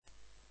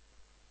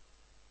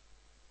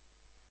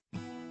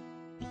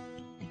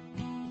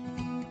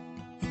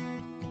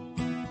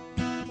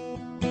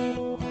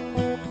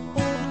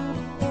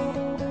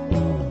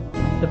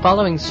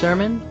following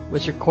sermon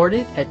was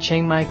recorded at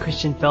Chiang Mai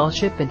Christian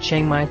Fellowship in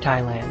Chiang Mai,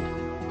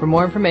 Thailand. For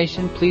more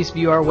information, please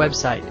view our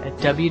website at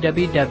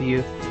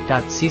www.ccfth.org.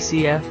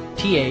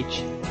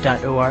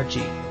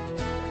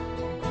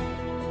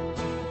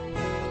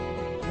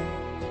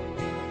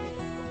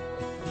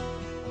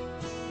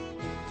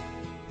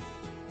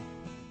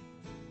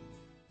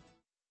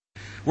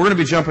 We're going to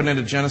be jumping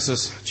into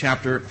Genesis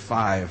chapter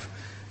 5.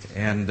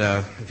 And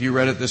if you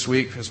read it this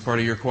week as part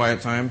of your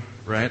quiet time,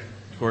 right?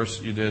 Of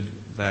course you did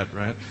that,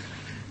 right?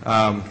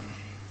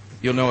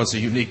 You'll know it's a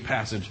unique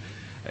passage.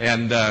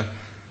 And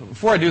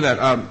before I do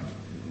that,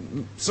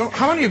 so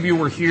how many of you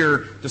were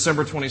here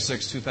December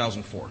 26,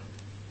 2004?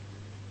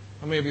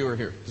 How many of you were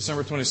here?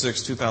 December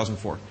 26,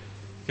 2004.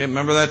 Okay,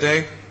 remember that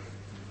day?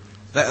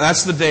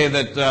 That's the day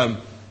that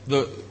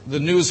the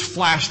news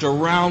flashed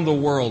around the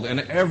world, and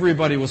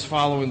everybody was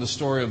following the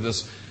story of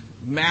this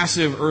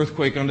massive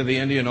earthquake under the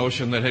Indian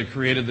Ocean that had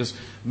created this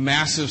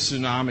massive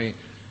tsunami.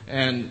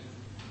 And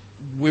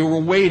we were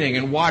waiting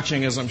and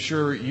watching, as I'm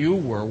sure you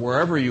were,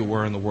 wherever you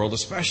were in the world,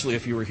 especially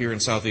if you were here in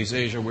Southeast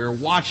Asia. We were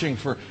watching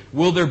for,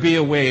 will there be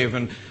a wave,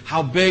 and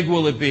how big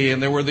will it be?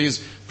 And there were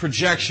these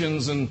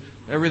projections and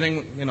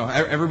everything,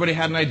 everybody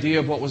had an idea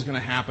of what was going to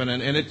happen,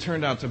 and it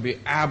turned out to be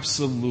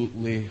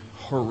absolutely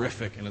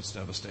horrific in its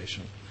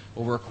devastation.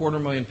 Over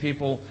 250,000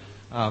 people,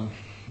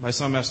 by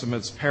some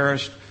estimates,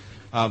 perished.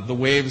 The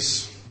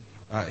waves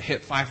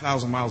hit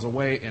 5,000 miles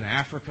away in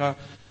Africa.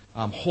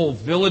 Whole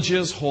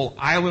villages, whole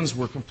islands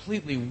were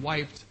completely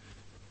wiped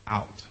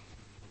out.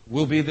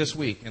 Will be this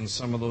week in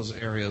some of those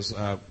areas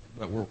that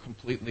were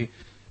completely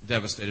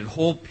devastated.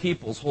 Whole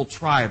peoples, whole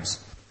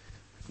tribes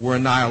were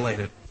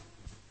annihilated.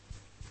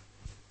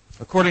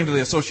 According to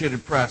the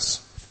Associated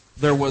Press,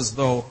 there was,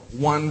 though,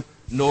 one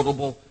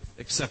notable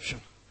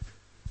exception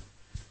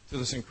to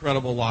this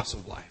incredible loss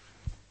of life.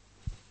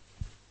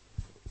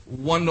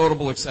 One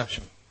notable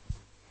exception.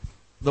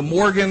 The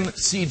Morgan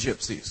Sea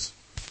Gypsies.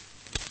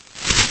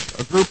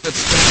 A group that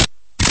spent...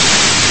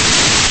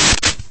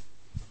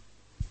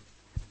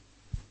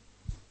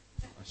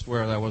 I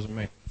swear that wasn't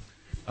me.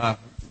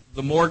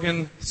 The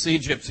Morgan Sea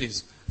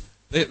Gypsies.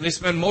 They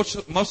spend most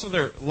of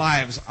their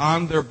lives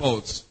on their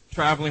boats,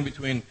 traveling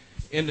between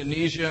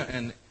Indonesia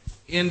and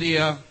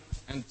India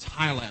and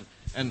Thailand.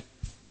 And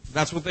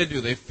that's what they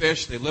do. They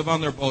fish, they live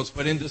on their boats,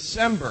 but in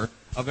December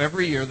of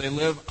every year, they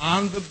live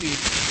on the beach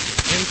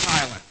in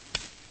Thailand.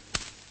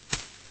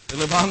 They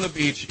live on the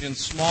beach in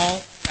small,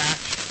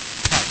 thatched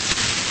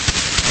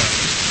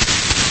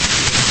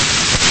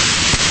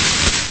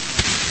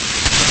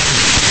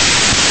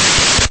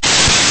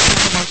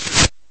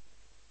huts.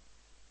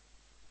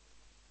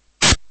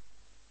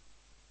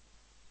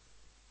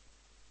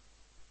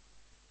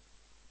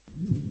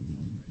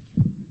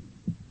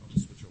 I'll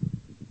just switch over.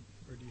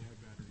 Or do you have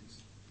batteries?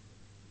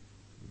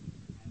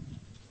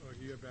 Oh,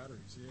 you have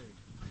batteries, yay.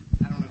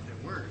 I don't know if they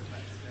work.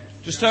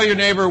 Just tell your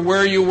neighbor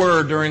where you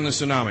were during the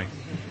tsunami.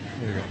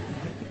 There you go.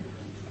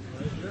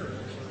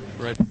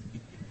 Right.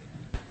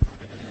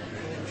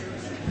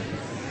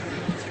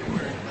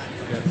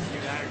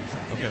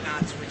 Okay. If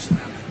not, switch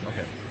them.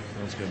 Okay.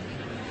 That's good.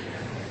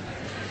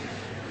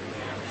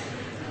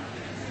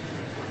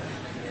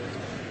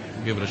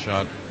 We'll give it a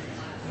shot.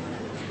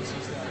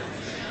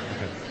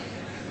 Okay.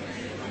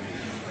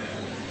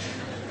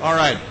 All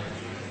right.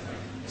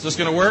 Is this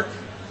going to work?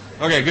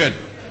 Okay, good.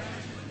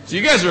 So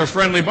you guys are a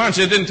friendly bunch.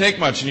 It didn't take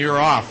much, and you were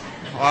off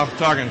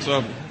talking.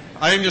 So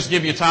I didn't just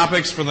give you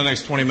topics for the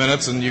next 20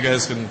 minutes, and you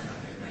guys can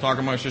talk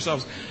amongst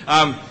yourselves.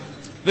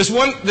 This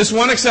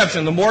one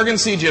exception, the Morgan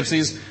Sea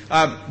Gypsies,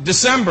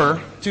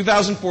 December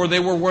 2004, they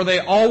were where they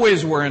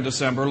always were in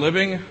December,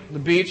 living on the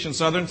beach in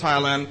southern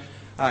Thailand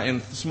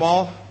in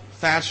small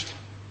thatched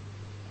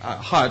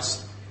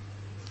huts.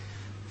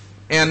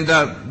 And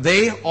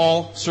they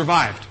all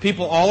survived.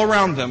 People all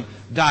around them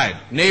died.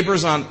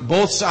 Neighbors on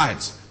both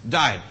sides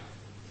died.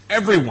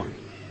 Everyone.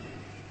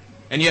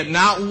 And yet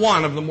not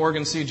one of the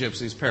Morgan Sea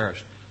Gypsies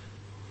perished.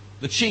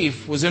 The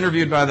chief was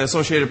interviewed by the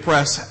Associated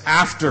Press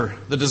after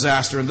the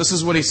disaster, and this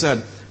is what he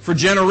said. For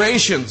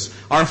generations,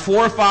 our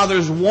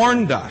forefathers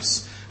warned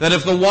us that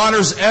if the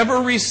waters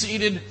ever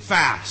receded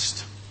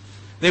fast,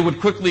 they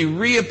would quickly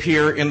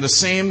reappear in the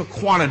same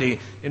quantity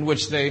in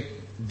which they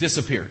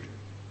disappeared.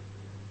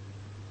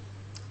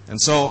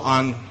 And so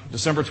on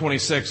December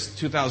 26,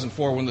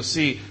 2004, when the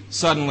sea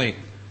suddenly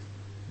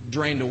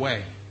drained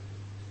away,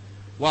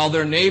 while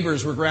their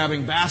neighbors were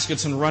grabbing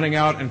baskets and running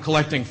out and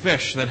collecting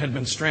fish that had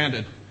been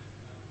stranded,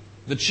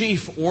 the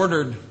chief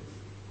ordered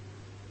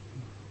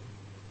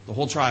the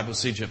whole tribe of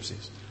Sea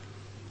Gypsies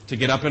to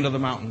get up into the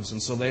mountains.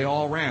 And so they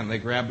all ran. They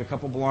grabbed a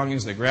couple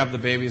belongings, they grabbed the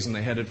babies, and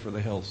they headed for the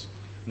hills.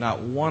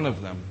 Not one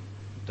of them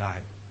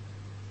died.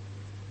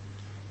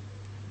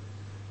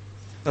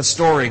 That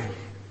story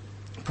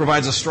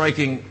provides a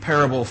striking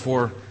parable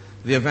for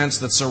the events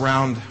that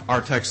surround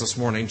our text this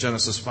morning,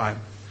 Genesis 5.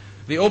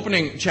 The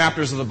opening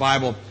chapters of the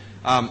Bible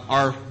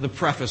are the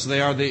preface.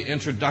 They are the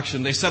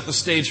introduction. They set the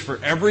stage for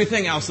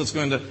everything else that's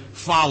going to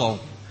follow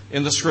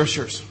in the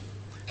Scriptures.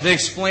 They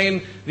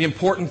explain the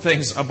important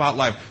things about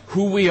life,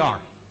 who we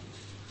are,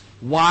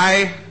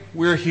 why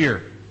we're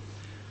here.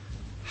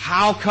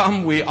 How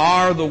come we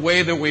are the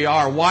way that we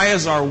are? Why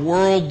is our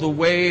world the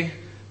way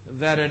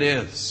that it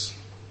is?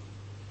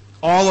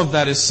 All of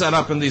that is set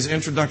up in these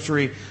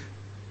introductory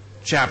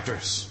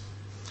chapters.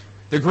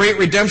 The great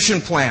redemption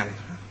plan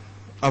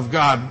of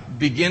God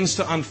begins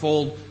to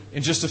unfold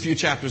in just a few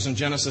chapters in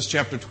Genesis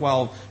chapter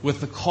 12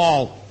 with the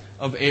call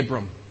of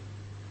Abram.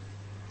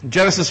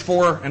 Genesis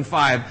 4 and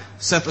 5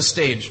 set the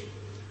stage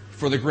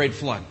for the great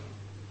flood,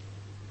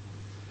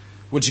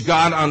 which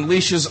God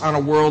unleashes on a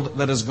world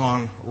that has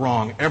gone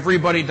wrong.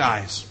 Everybody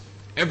dies.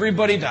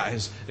 Everybody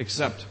dies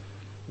except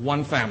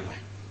one family.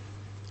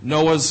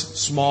 Noah's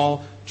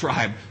small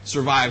tribe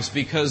survives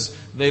because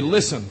they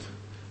listened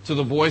to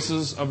the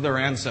voices of their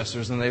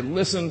ancestors and they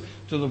listened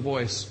to the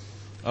voice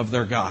of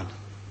their God.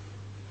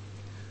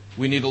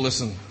 We need to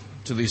listen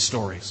to these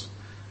stories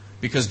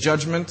because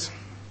judgment,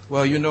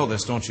 well, you know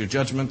this, don't you?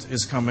 Judgment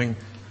is coming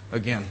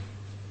again.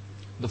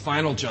 The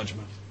final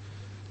judgment.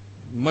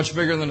 Much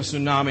bigger than a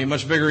tsunami,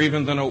 much bigger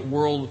even than a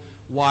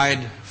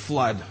worldwide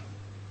flood.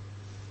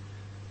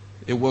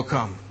 It will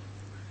come.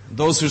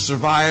 Those who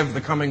survive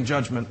the coming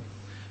judgment,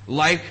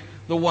 like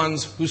the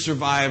ones who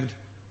survived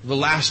the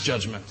last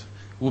judgment,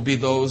 will be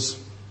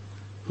those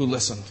who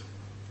listened.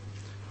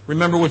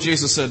 Remember what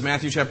Jesus said,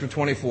 Matthew chapter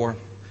 24.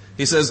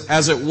 He says,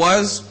 as it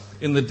was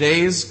in the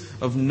days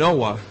of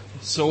Noah,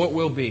 so it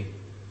will be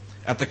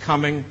at the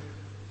coming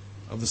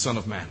of the Son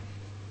of Man.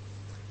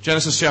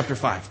 Genesis chapter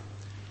 5.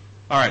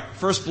 All right,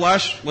 first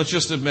blush, let's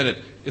just admit it.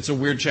 It's a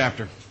weird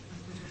chapter.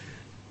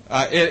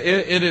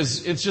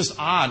 It's just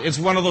odd. It's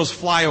one of those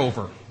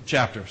flyover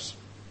chapters.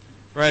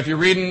 Right? If you're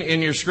reading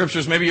in your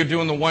scriptures, maybe you're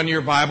doing the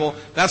one-year Bible,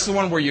 that's the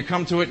one where you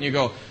come to it and you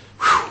go,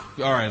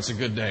 whew, all right, it's a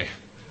good day.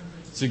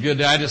 It's a good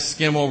day. I just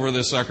skim over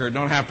this sucker.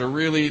 Don't have to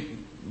really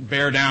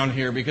bear down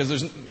here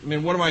because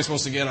what am I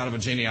supposed to get out of a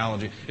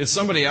genealogy? It's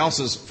somebody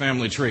else's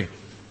family tree.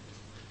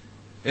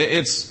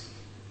 It's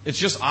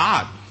just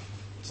odd.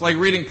 It's like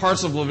reading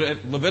parts of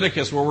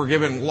Leviticus where we're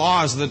given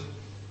laws that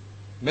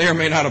may or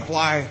may not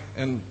apply,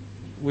 and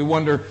we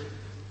wonder,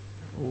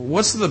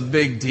 what's the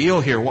big deal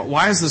here?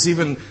 Why is this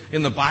even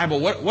in the Bible?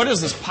 What does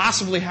this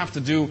possibly have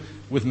to do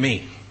with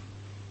me?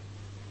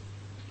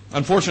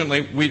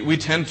 Unfortunately, we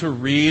tend to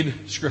read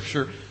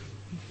Scripture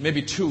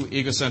maybe too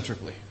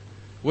egocentrically.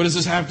 What does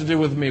this have to do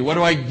with me? What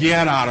do I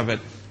get out of it?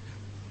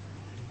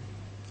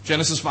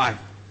 Genesis 5.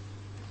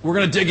 We're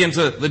going to dig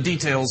into the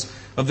details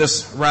of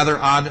this rather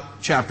odd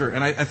chapter,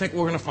 and I think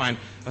we're going to find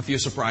a few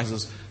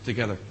surprises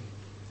together.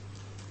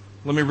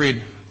 Let me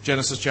read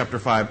Genesis chapter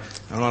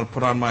 5. I want to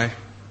put on my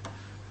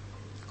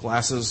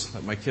glasses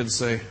that my kids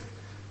say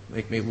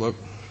make me look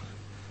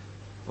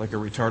like a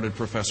retarded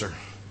professor.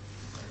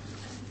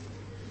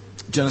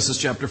 Genesis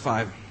chapter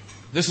 5.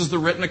 This is the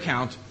written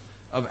account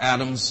of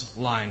Adam's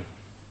line.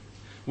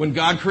 When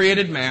God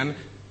created man,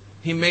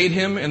 He made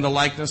him in the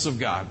likeness of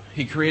God.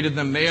 He created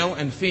them male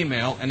and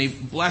female, and He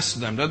blessed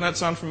them. Doesn't that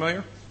sound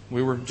familiar?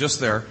 We were just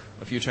there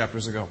a few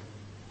chapters ago.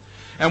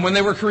 And when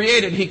they were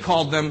created, He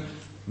called them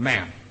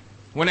man.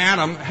 When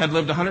Adam had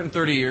lived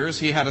 130 years,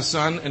 he had a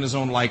son in his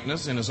own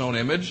likeness, in his own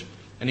image,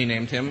 and he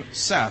named him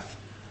Seth.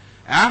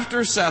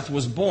 After Seth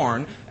was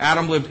born,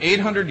 Adam lived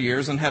 800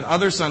 years and had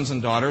other sons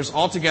and daughters.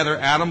 Altogether,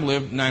 Adam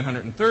lived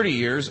 930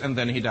 years, and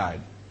then he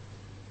died.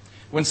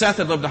 When Seth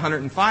had lived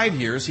 105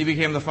 years, he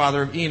became the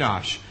father of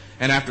Enosh.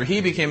 And after he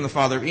became the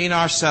father of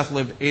Enosh, Seth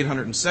lived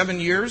 807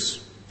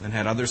 years and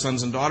had other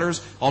sons and daughters.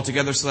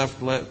 Altogether,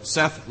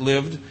 Seth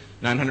lived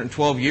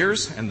 912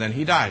 years, and then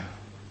he died.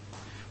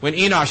 When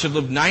Enosh had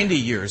lived 90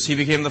 years, he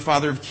became the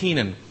father of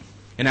Kenan.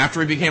 And after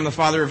he became the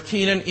father of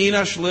Kenan,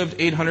 Enosh lived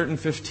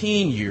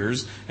 815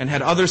 years and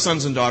had other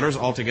sons and daughters.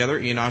 Altogether,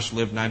 Enosh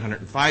lived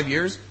 905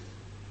 years,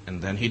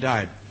 and then he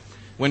died.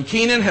 When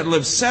Kenan had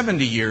lived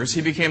 70 years,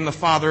 he became the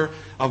father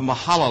of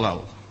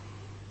Mahalalel.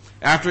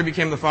 After he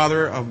became the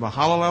father of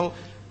Mahalalel,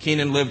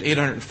 Kenan lived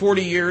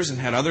 840 years and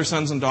had other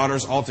sons and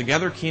daughters.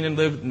 Altogether, Kenan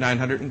lived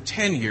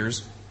 910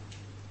 years,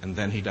 and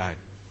then he died.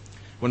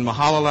 When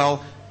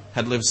Mahalalel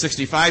had lived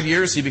 65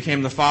 years, he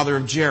became the father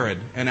of Jared.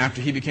 And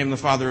after he became the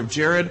father of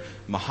Jared,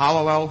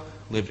 Mahalalel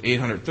lived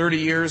 830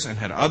 years and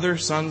had other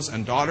sons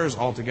and daughters.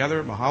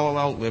 Altogether,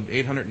 Mahalalel lived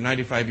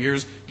 895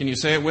 years. Can you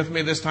say it with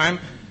me this time?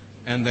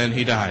 And then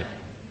he died.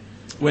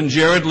 When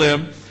Jared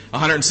lived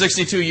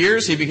 162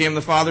 years, he became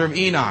the father of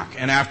Enoch.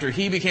 And after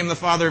he became the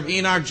father of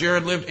Enoch,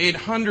 Jared lived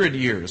 800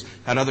 years,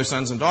 had other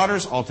sons and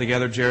daughters.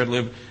 Altogether, Jared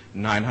lived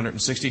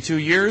 962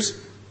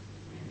 years,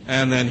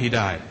 and then he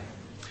died.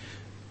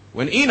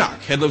 When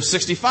Enoch had lived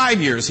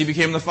 65 years, he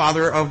became the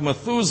father of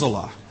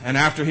Methuselah. And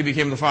after he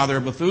became the father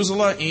of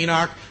Methuselah,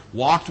 Enoch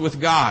walked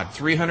with God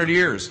 300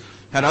 years,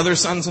 had other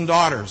sons and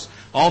daughters.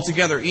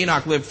 Altogether,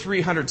 Enoch lived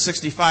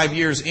 365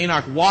 years.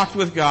 Enoch walked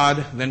with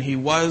God, then he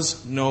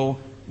was no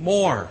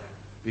more,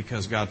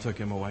 because God took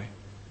him away.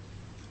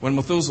 When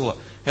Methuselah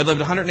had lived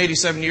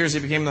 187 years,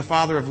 he became the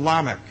father of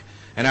Lamech.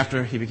 And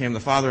after he became the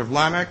father of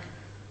Lamech,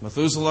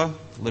 Methuselah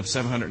lived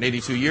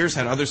 782 years,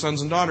 had other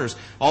sons and daughters.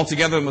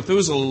 Altogether,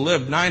 Methuselah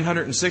lived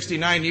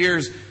 969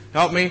 years.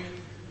 Help me.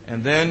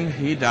 And then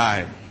he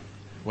died.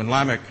 When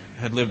Lamech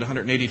had lived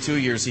 182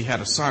 years, he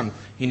had a son.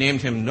 He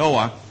named him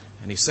Noah,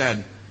 and he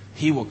said,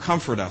 "He will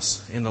comfort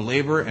us in the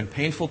labor and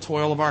painful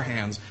toil of our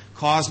hands,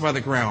 caused by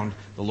the ground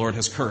the Lord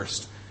has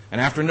cursed." And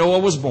after Noah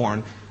was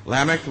born,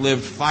 Lamech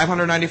lived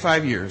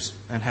 595 years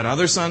and had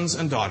other sons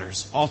and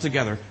daughters.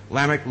 Altogether,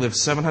 Lamech lived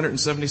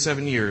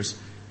 777 years,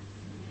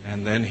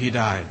 and then he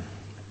died.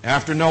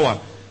 After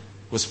Noah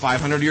was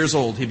 500 years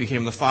old, he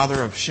became the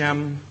father of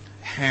Shem,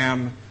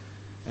 Ham,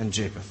 and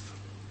Japheth.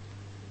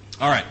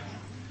 All right,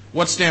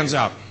 what stands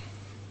out?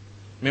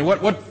 I mean,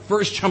 what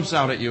first jumps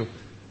out at you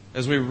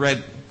as we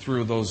read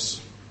through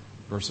those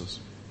verses?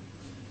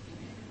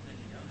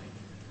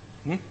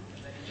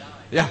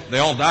 Yeah, they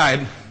all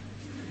died,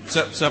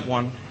 except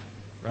one,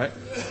 right?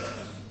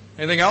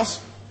 Anything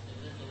else?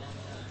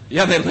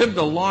 Yeah, they lived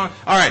a long...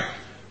 All right,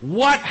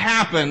 what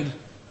happened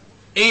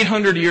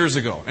 800 years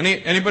ago?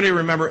 Anybody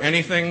remember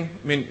anything?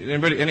 I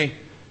mean,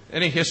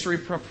 any history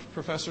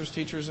professors,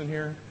 teachers in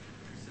here?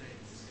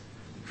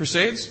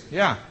 Crusades?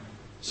 Yeah.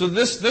 So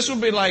this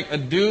would be like a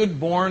dude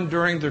born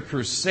during the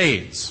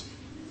Crusades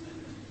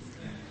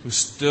who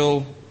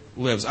still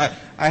lives. I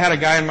had a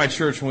guy in my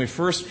church when we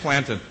first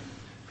planted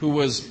who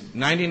was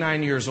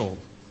 99 years old.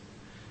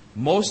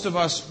 Most of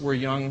us were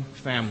young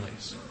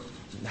families.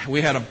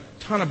 We had a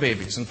ton of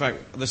babies. In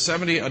fact, the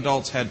 70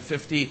 adults had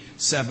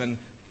 57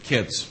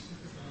 kids.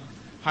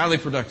 Highly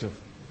productive.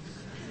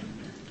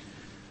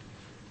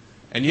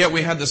 And yet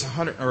we had this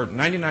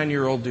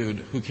 99-year-old dude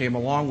who came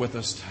along with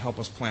us to help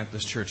us plant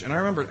this church. And I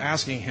remember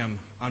asking him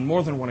on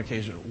more than one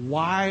occasion,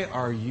 "Why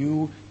are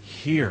you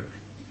here?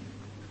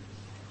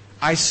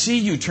 I see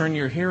you turn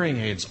your hearing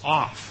aids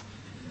off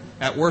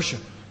at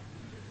worship."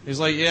 He's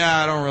like,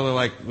 "Yeah, I don't really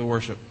like the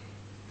worship."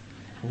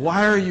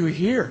 "Why are you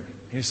here?"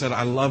 He said,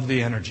 "I love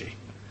the energy."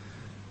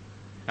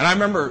 And I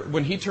remember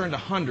when he turned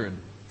 100,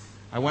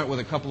 I went with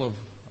a couple of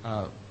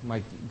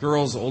my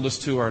girls. The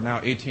oldest two are now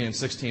 18 and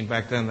 16.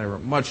 Back then they were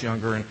much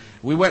younger. And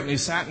we went and he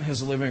sat in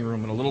his living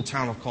room in a little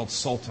town called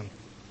Sultan.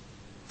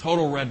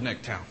 Total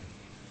redneck town.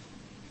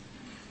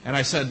 And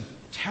I said,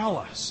 "Tell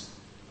us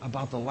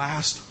about the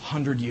last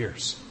 100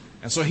 years.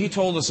 And so he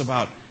told us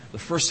about the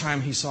first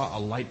time he saw a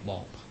light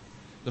bulb.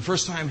 The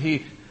first time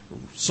he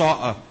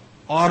saw an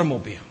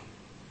automobile.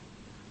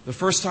 The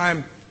first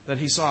time that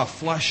he saw a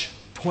flush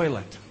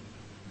toilet.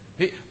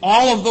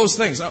 All of those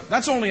things.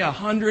 That's only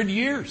 100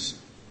 years.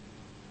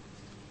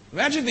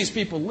 Imagine these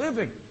people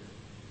living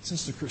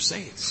since the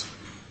Crusades.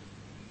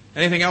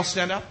 Anything else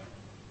stand out?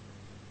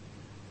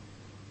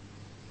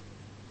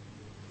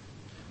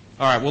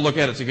 All right, we'll look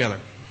at it together.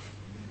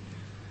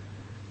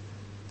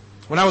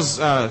 When I was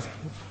a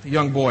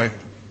young boy,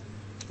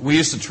 we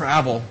used to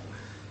travel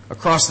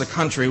across the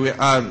country. We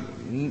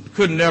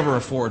could never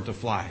afford to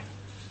fly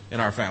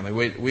in our family.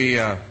 We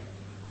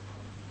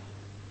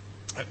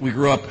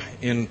grew up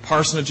in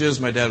parsonages.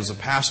 My dad was a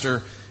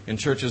pastor in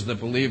churches that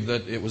believed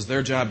that it was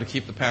their job to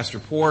keep the pastor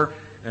poor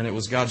and it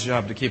was God's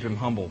job to keep him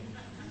humble.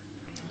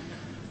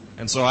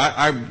 And so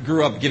I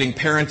grew up getting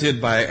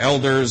parented by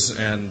elders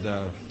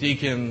and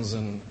deacons,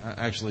 and I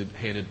actually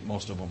hated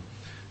most of them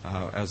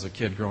as a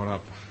kid growing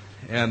up.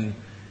 And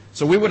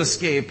so we would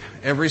escape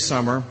every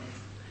summer,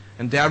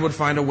 and Dad would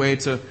find a way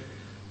to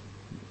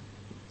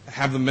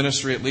have the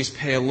ministry at least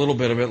pay a little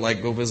bit of it,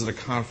 like go visit a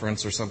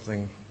conference or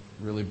something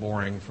really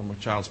boring from a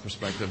child's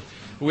perspective.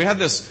 But we had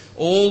this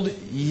old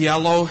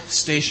yellow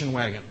station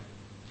wagon.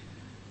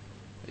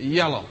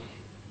 Yellow.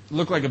 It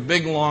looked like a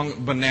big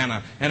long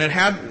banana. And it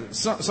had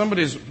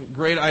somebody's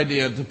great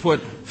idea to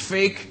put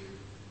fake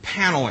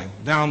paneling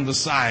down the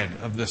side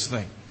of this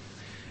thing.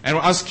 And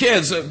us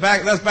kids,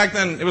 back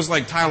then, it was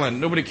like Thailand.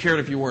 Nobody cared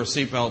if you wore a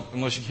seatbelt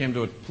unless you came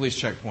to a police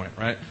checkpoint,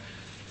 right?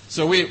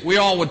 So we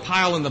all would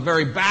pile in the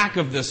very back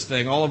of this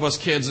thing, all of us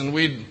kids, and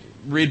we'd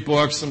read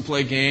books and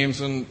play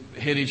games and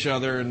hit each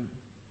other, and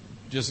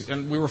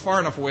we were far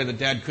enough away that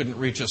Dad couldn't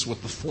reach us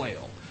with the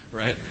flail,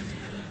 right?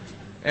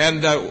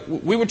 And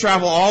we would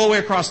travel all the way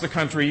across the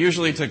country,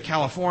 usually to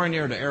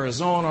California or to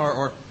Arizona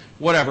or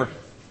whatever.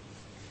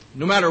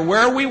 No matter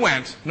where we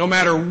went, no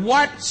matter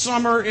what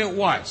summer it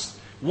was,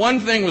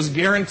 one thing was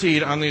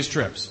guaranteed on these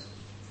trips.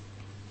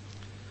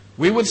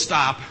 We would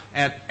stop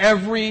at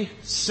every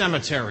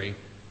cemetery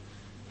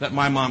that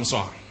my mom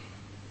saw.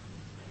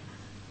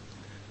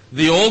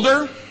 The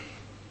older,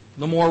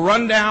 the more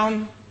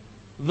rundown,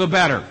 the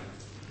better.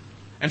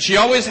 And she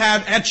always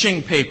had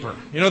etching paper.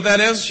 You know what that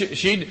is?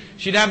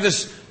 She'd have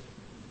this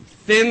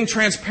thin,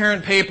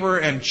 transparent paper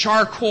and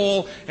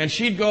charcoal, and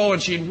she'd go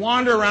and she'd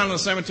wander around the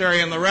cemetery,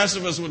 and the rest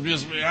of us would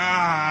just be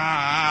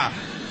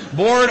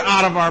bored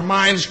out of our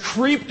minds,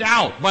 creeped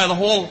out by the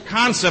whole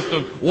concept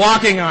of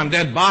walking on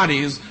dead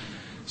bodies.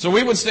 So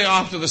we would stay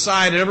off to the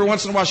side, and every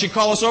once in a while she'd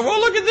call us over, "Oh,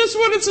 look at this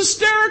one, it's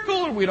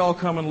hysterical." And we'd all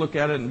come and look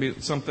at it and be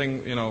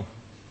something,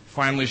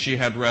 finally she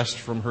had rest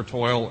from her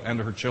toil and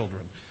her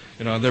children.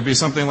 There'd be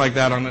something like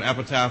that on an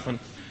epitaph.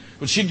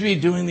 But she'd be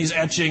doing these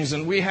etchings,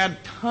 and we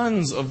had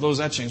tons of those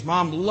etchings.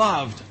 Mom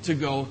loved to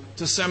go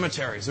to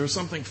cemeteries. There was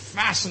something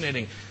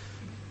fascinating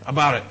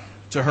about it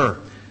to her.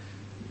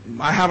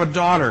 I have a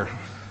daughter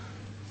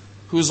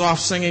who's off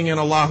singing in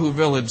Oahu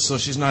Village so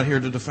she's not here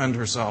to defend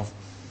herself,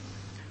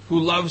 who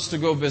loves to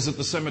go visit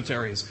the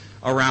cemeteries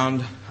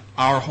around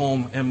our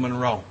home in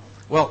Monroe.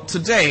 Well,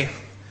 today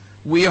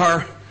we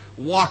are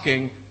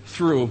walking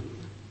through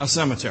a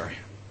cemetery.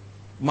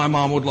 My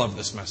mom would love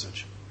this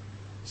message.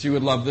 She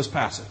would love this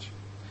passage.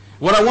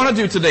 What I want to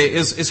do today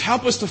is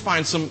help us to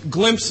find some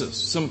glimpses,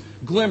 some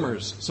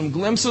glimmers, some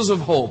glimpses of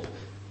hope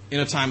in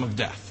a time of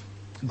death.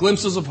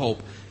 Glimpses of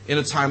hope in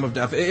a time of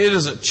death. It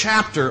is a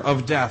chapter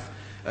of death.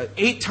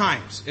 8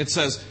 times it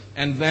says,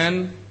 and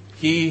then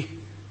he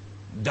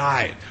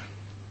died.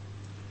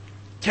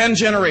 10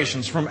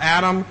 generations from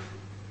Adam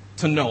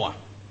to Noah.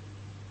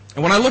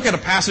 And when I look at a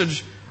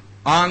passage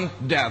on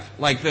death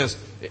like this,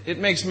 it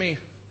makes me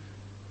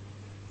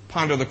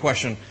ponder the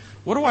question,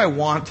 what do I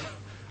want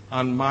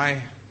on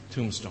my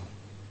tombstone?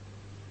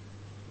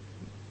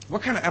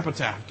 What kind of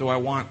epitaph do I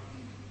want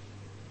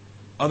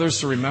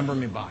others to remember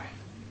me by?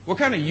 What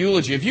kind of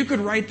eulogy? If you could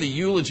write the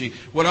eulogy,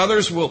 what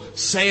others will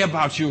say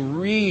about you,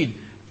 read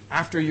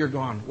after you're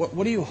gone,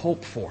 what do you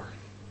hope for?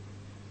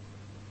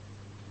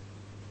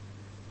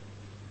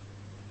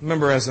 I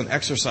remember as an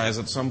exercise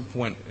at some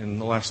point in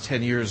the last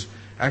 10 years,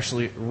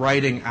 actually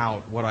writing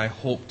out what I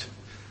hoped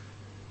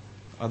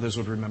others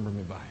would remember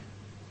me by.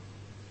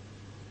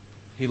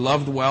 He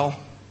loved well.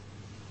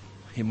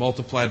 He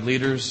multiplied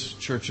leaders,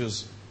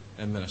 churches,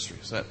 and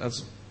ministries.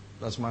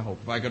 That's my hope,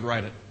 if I could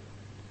write it.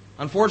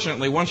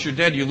 Unfortunately, once you're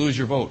dead, you lose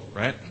your vote,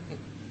 right?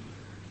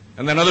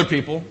 And then other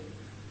people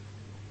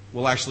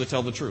will actually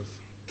tell the truth.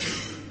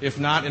 If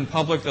not in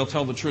public, they'll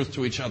tell the truth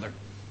to each other.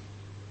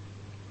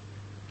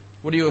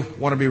 What do you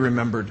want to be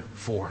remembered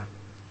for?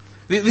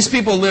 These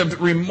people lived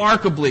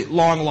remarkably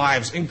long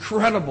lives,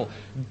 incredible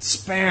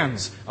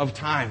spans of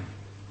time.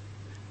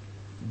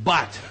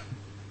 But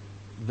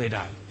they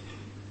died.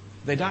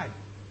 They died.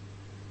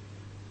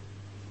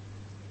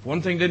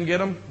 One thing didn't get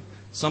them,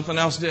 something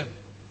else did.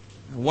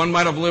 One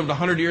might have lived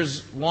 100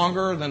 years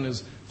longer than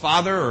his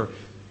father or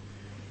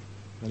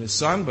than his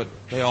son, but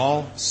they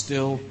all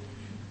still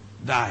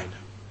died.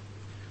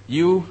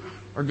 You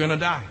are going to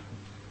die.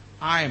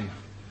 I'm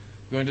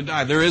going to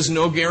die. There is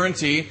no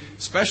guarantee,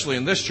 especially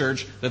in this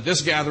church, that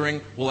this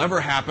gathering will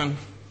ever happen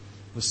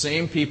the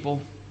same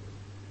people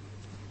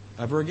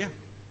ever again.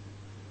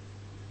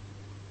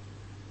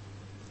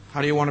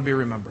 How do you want to be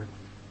remembered?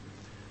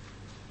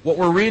 What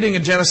we're reading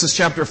in Genesis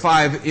chapter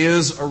 5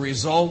 is a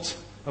result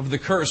of the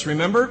curse.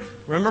 Remember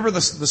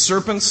the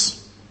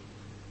serpent's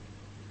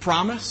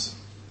promise?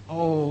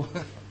 Oh,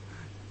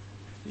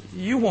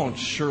 you won't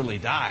surely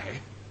die.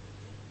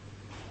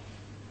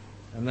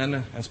 And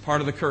then as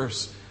part of the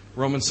curse,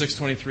 Romans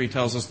 6:23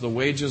 tells us the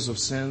wages of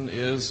sin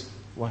is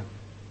what?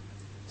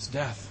 It's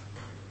death.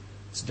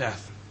 It's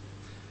death.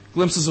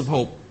 Glimpses of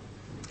hope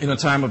in a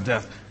time of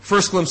death.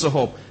 First glimpse of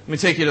hope. Let me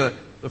take you to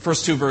the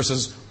first 2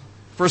 verses.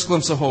 First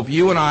glimpse of hope.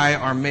 You and I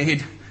are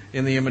made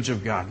in the image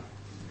of God.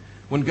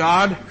 When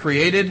God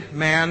created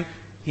man,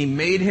 He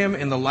made him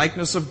in the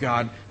likeness of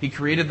God. He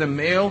created them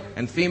male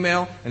and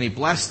female, and He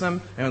blessed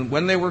them. And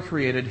when they were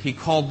created, He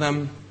called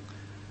them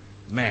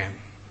man.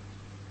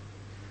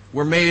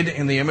 We're made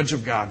in the image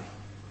of God.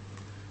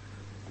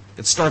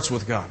 It starts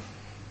with God.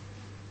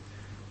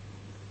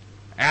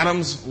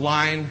 Adam's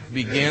line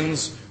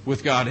begins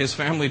with God. His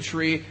family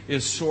tree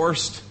is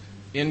sourced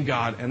in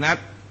God. And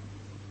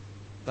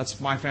that's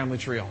my family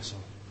tree also.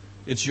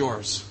 It's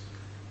yours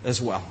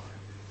as well.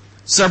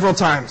 Several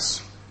times,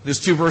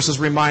 these 2 verses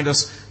remind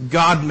us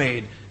God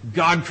made,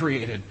 God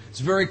created. It's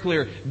very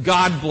clear.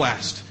 God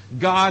blessed,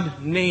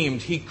 God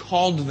named. He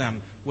called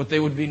them what they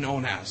would be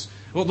known as.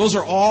 Well, those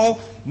are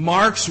all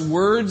marks,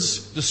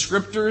 words,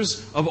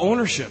 descriptors of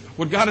ownership.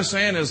 What God is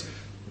saying is,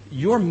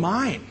 you're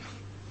mine.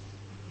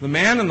 The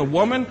man and the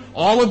woman,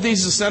 all of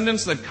these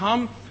descendants that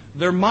come,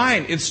 they're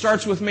mine. It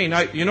starts with me.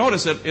 Now, you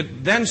notice that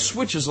it then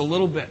switches a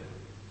little bit.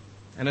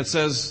 And it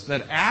says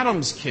that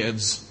Adam's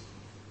kids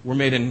were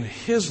made in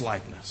His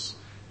likeness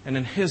and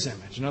in His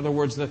image. In other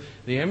words, the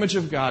image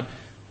of God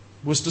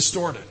was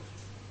distorted,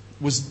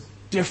 was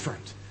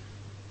different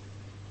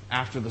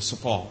after the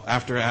fall,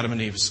 after Adam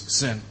and Eve's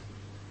sin.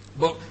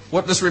 But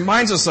what this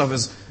reminds us of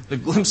is the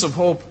glimpse of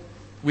hope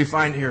we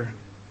find here,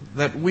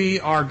 that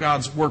we are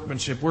God's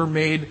workmanship. We're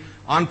made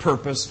on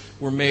purpose.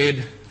 We're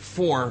made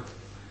for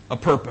a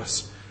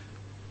purpose.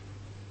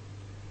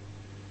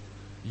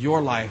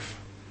 Your life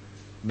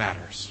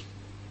matters.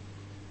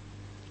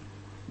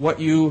 What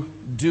you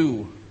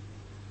do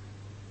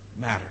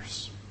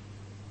matters.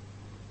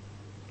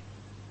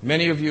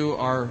 Many of you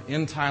are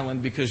in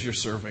Thailand because you're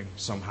serving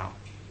somehow.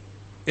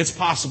 It's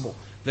possible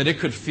that it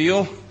could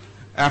feel,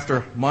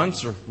 after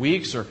months or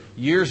weeks or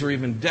years or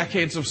even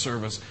decades of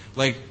service,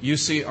 like you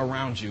see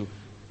around you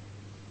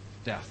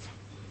death,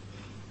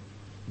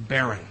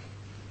 barren.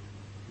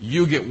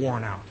 You get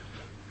worn out.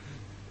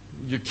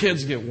 Your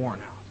kids get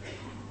worn out.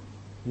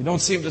 You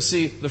don't seem to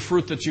see the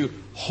fruit that you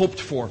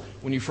hoped for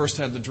when you first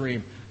had the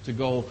dream to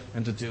go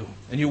and to do.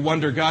 And you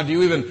wonder, God, do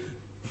you even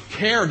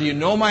care? Do you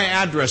know my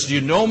address? Do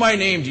you know my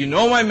name? Do you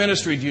know my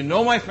ministry? Do you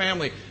know my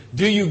family?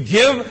 Do you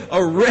give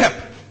a rip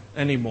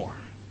anymore?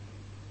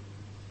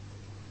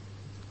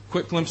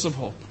 quick glimpse of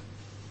hope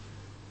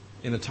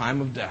in a time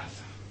of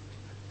death,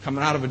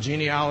 coming out of a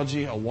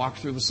genealogy, a walk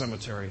through the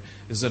cemetery,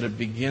 is that it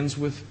begins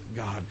with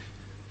God.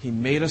 He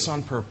made us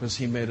on purpose.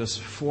 He made us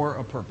for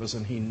a purpose,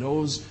 and He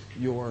knows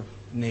your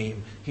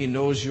name. He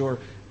knows your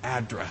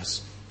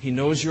address. He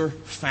knows your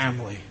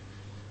family.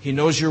 He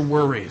knows your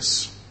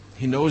worries.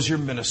 He knows your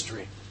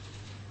ministry.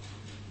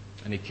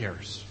 And He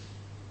cares.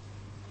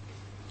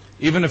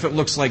 Even if it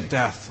looks like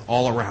death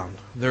all around,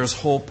 there's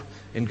hope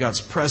in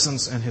God's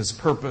presence and His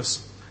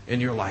purpose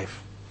in your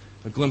life.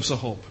 A glimpse of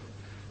hope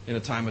in a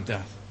time of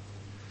death.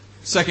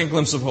 Second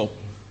glimpse of hope.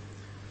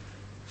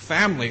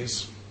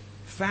 Families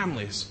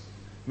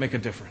make a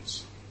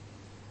difference.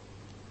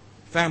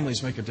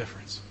 Families make a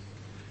difference.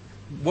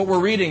 What we're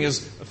reading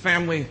is a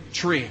family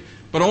tree,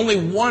 but only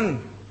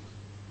one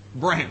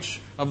branch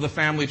of the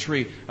family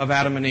tree of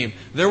Adam and Eve.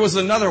 There was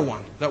another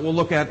one that we'll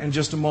look at in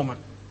just a moment.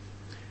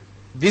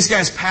 These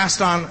guys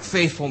passed on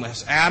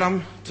faithfulness.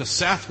 Adam to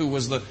Seth, who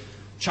was the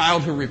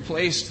child who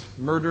replaced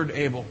murdered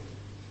Abel.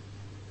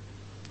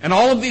 And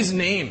all of these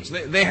names,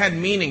 they had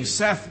meaning.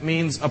 Seth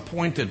means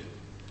appointed.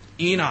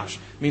 Enosh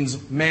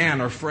means man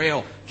or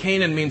frail.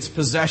 Canaan means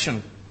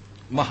possession.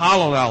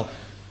 Mahalalel,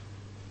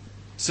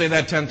 say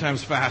that 10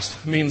 times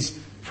fast, means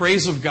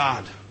praise of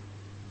God.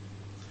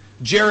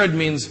 Jared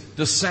means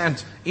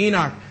descent.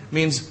 Enoch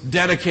means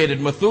dedicated.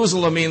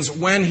 Methuselah means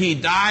when he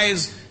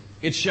dies,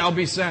 it shall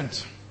be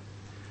sent.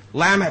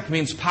 Lamech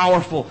means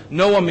powerful.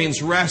 Noah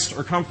means rest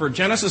or comfort.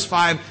 Genesis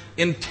 5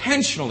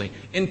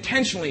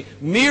 intentionally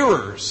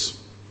mirrors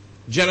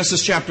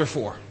Genesis chapter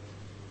 4.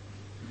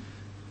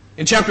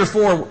 In chapter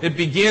 4, it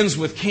begins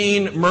with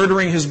Cain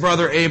murdering his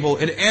brother Abel.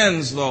 It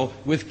ends, though,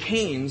 with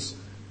Cain's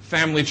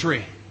family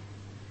tree.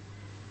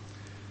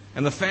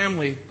 And the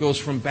family goes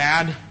from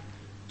bad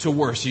to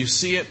worse. You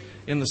see it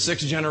in the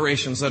 6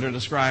 generations that are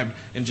described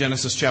in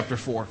Genesis chapter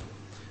 4.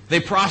 They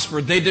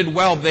prospered. They did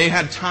well. They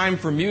had time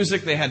for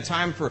music. They had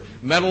time for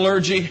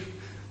metallurgy.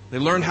 They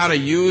learned how to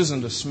use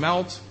and to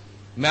smelt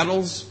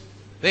metals.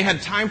 They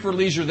had time for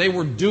leisure. They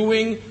were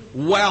doing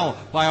well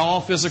by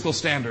all physical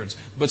standards.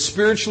 But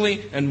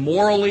spiritually and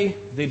morally,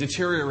 they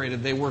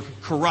deteriorated. They were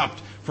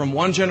corrupt from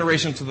one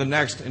generation to the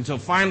next until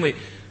finally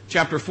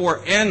chapter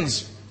 4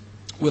 ends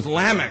with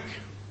Lamech,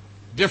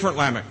 different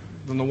Lamech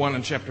than the one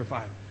in chapter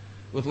 5,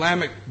 with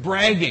Lamech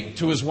bragging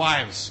to his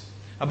wives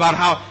about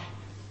how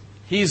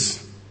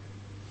he's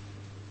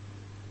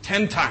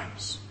 10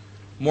 times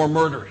more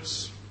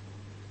murderous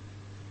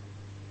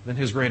than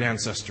his great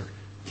ancestor,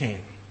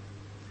 Cain.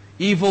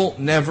 Evil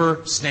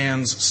never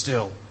stands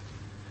still.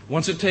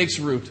 Once it takes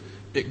root,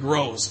 it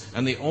grows.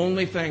 And the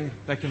only thing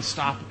that can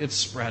stop its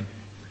spread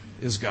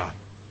is God.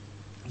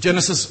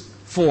 Genesis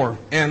 4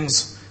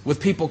 ends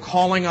with people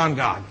calling on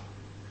God.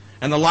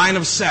 And the line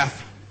of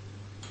Seth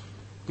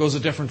goes a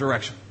different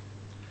direction.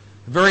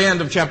 The very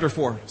end of chapter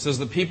 4 says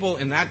the people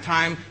in that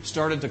time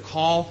started to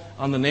call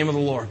on the name of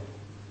the Lord.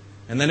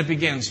 And then it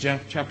begins,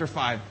 chapter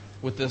 5,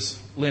 with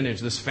this lineage,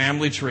 this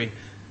family tree.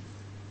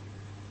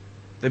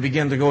 They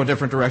begin to go a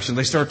different direction.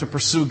 They start to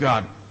pursue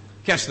God.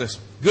 Catch this.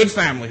 Good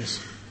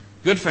families,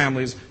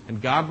 and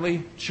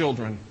godly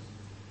children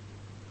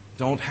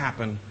don't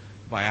happen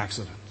by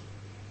accident.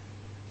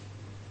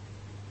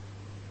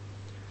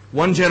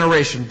 One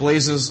generation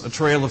blazes a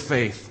trail of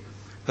faith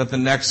that the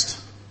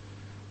next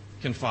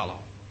can follow.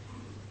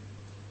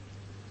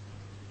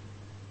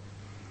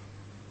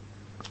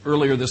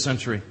 Earlier this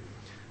century,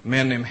 a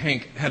man named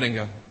Hank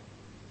Hettinga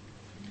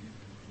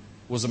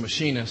was a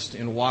machinist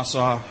in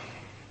Wausau,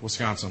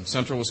 Wisconsin,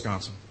 central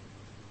Wisconsin.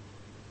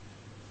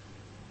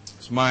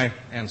 It's my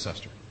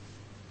ancestor.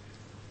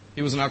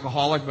 He was an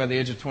alcoholic by the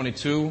age of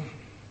 22,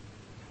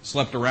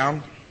 slept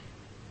around,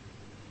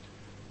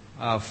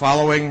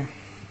 following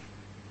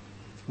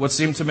what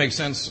seemed to make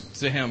sense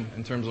to him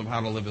in terms of how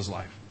to live his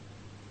life.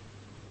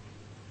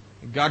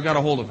 God got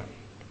a hold of him,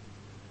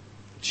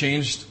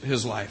 changed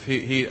his life.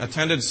 He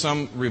attended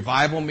some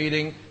revival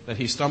meeting that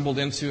he stumbled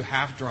into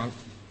half drunk.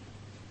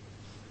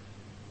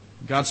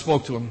 God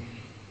spoke to him.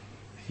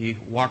 He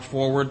walked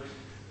forward,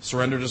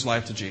 surrendered his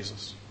life to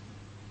Jesus,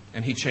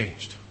 and he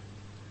changed.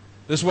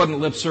 This wasn't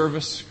lip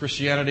service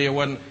Christianity. It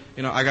wasn't,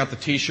 I got the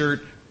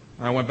T-shirt,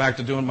 and I went back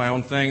to doing my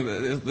own thing.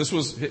 This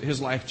was, his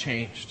life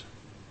changed.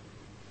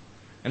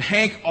 And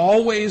Hank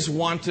always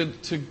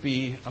wanted to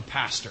be a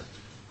pastor.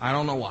 I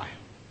don't know why.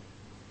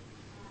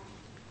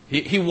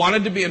 He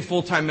wanted to be in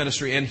full-time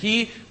ministry, and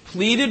he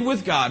pleaded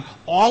with God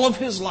all of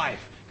his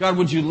life. God,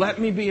 would you let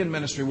me be in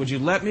ministry? Would you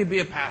let me be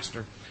a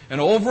pastor? And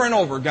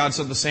over, God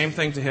said the same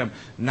thing to him.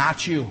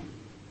 Not you,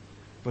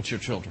 but your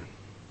children.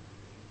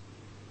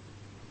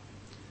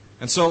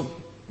 And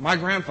so, my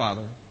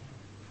grandfather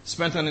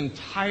spent an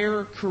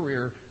entire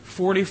career,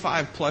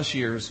 45 plus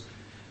years,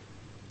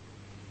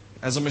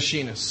 as a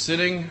machinist,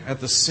 sitting at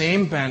the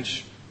same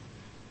bench,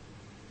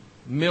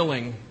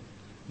 milling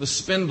the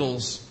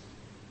spindles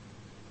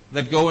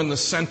that go in the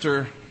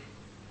center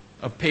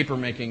of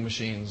paper-making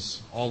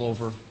machines all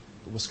over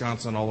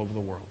Wisconsin, all over the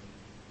world.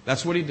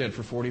 That's what he did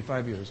for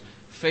 45 years.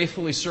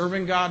 Faithfully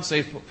serving God,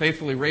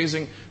 faithfully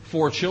raising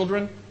 4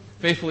 children,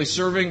 faithfully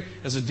serving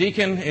as a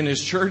deacon in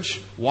his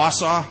church,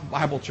 Wausau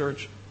Bible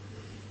Church,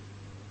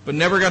 but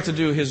never got to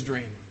do his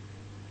dream.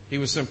 He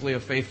was simply a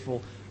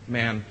faithful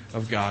man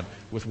of God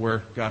with where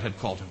God had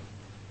called him.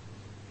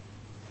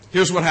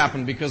 Here's what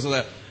happened because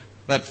of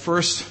that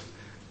first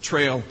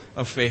trail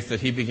of faith that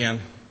he began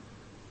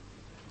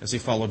as he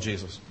followed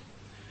Jesus.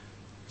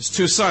 His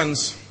 2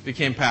 sons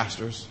became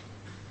pastors.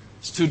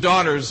 His 2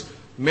 daughters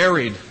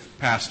married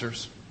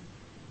pastors.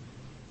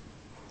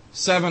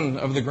 7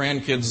 of the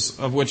grandkids,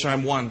 of which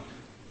I'm one,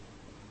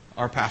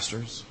 are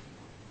pastors.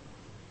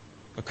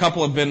 A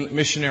couple have been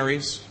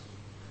missionaries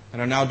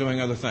and are now doing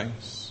other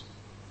things.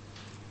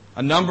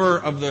 A number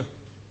of the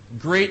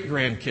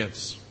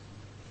great-grandkids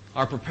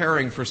are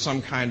preparing for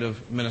some kind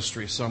of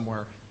ministry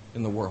somewhere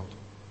in the world.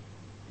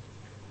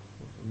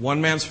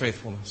 One man's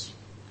faithfulness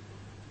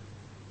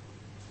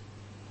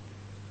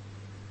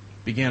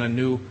began a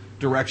new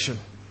direction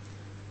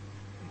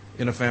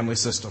in a family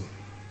system.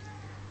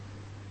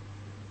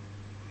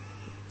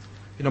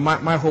 You know,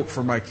 my hope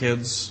for my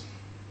kids,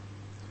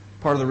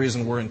 part of the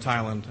reason we're in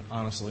Thailand,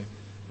 honestly,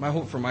 my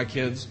hope for my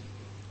kids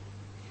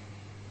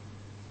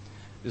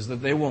is that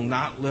they will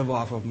not live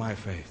off of my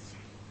faith.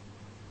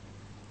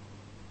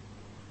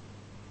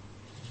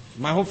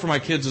 My hope for my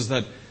kids is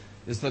that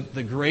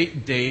the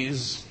great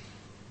days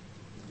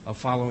of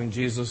following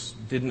Jesus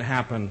didn't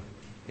happen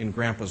in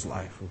Grandpa's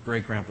life, or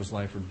great-grandpa's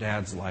life, or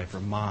Dad's life, or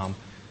Mom,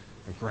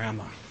 or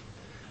Grandma.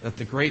 That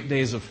the great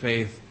days of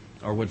faith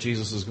are what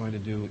Jesus is going to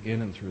do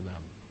in and through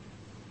them.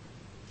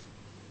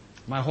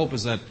 My hope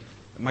is that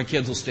my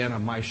kids will stand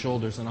on my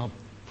shoulders and I'll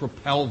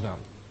propel them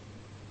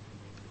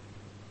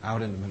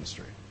out into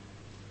ministry.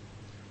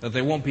 That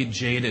they won't be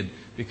jaded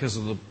because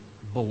of the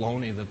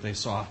baloney that they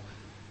saw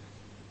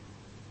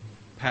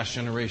past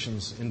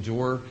generations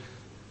endure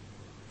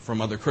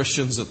from other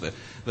Christians, that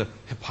the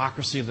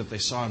hypocrisy that they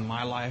saw in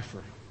my life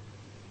or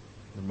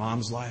their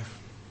mom's life.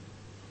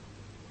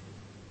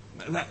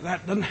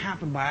 That doesn't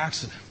happen by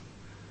accident.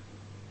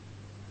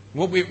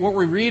 What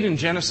we read in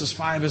Genesis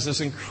 5 is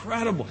this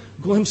incredible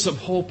glimpse of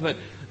hope that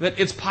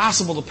it's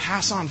possible to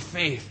pass on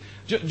faith.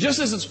 Just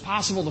as it's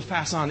possible to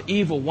pass on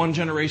evil one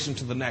generation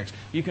to the next,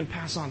 you can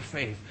pass on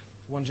faith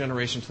one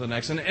generation to the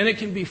next. And it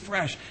can be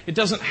fresh. It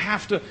doesn't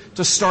have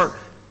to start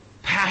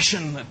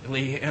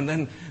passionately and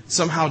then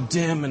somehow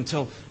dim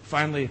until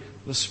finally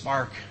the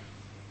spark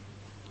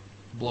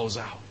blows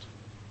out.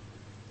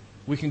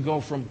 We can go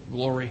from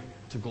glory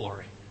to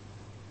glory.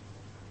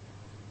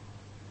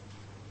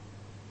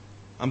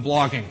 I'm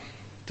blogging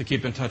to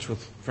keep in touch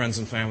with friends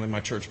and family, my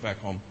church back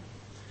home.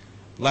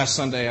 Last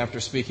Sunday after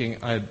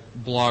speaking, I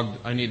blogged,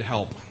 I need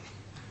help.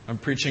 I'm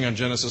preaching on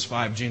Genesis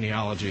 5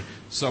 genealogy.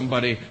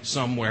 Somebody,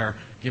 somewhere,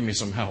 give me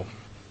some help.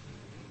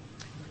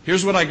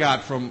 Here's what I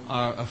got from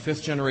a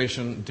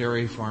 5th-generation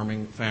dairy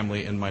farming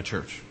family in my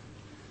church.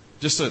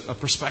 Just a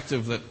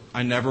perspective that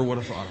I never would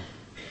have thought of.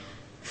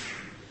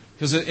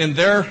 Because in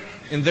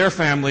their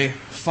family,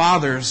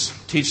 fathers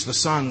teach the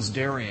sons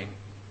dairying.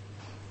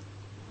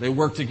 They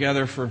work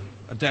together for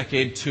a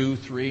decade, 2,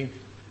 3. And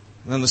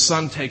then the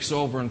son takes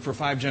over, and for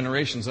 5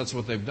 generations, that's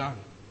what they've done.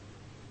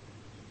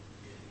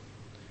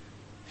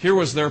 Here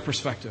was their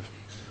perspective.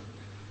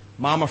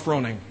 Mama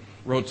Froning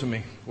wrote to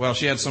me. Well,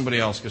 she had somebody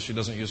else because she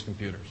doesn't use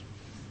computers.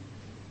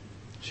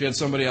 She had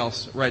somebody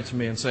else write to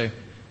me and say,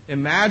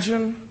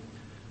 imagine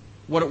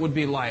what it would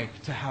be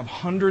like to have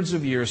hundreds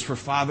of years for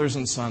fathers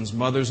and sons,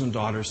 mothers and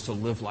daughters to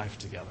live life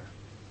together.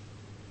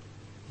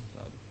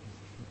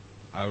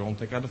 I don't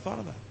think I'd have thought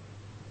of that.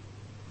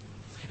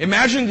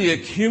 Imagine the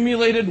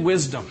accumulated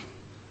wisdom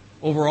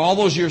over all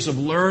those years of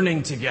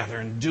learning together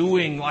and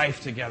doing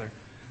life together.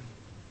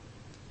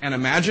 And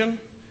imagine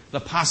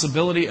the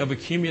possibility of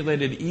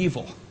accumulated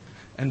evil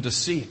and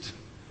deceit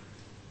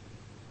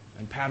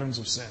and patterns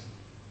of sin.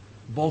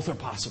 Both are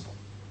possible.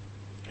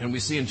 And we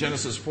see in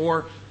Genesis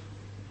 4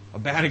 a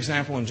bad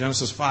example, in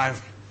Genesis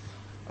 5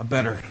 a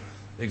better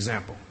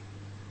example.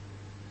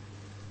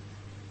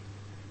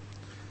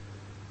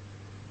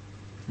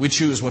 We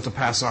choose what to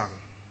pass on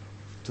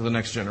to the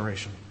next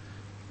generation.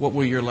 What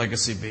will your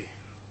legacy be?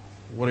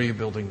 What are you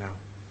building now?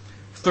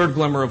 Third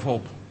glimmer of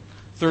hope.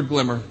 Third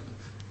glimmer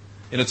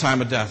in a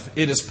time of death.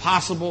 It is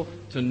possible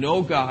to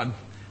know God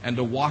and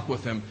to walk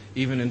with Him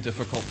even in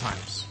difficult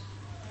times.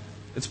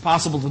 It's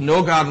possible to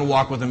know God and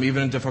walk with Him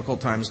even in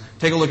difficult times.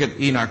 Take a look at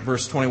Enoch,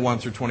 verse 21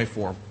 through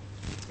 24.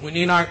 When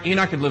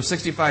Enoch had lived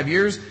 65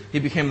 years, he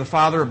became the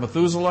father of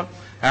Methuselah.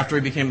 After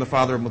he became the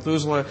father of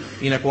Methuselah,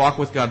 Enoch walked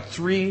with God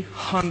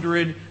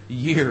 300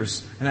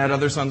 years and had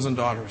other sons and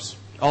daughters.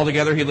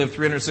 Altogether, he lived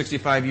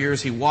 365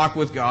 years. He walked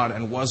with God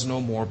and was no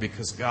more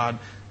because God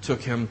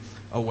took him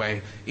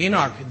away.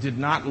 Enoch did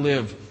not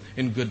live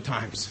in good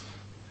times,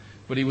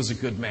 but he was a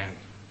good man.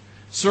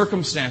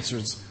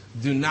 Circumstances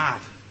do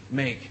not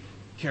make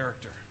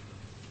character.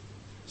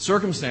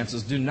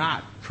 Circumstances do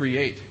not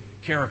create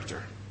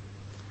character.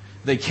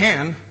 They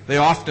can, they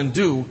often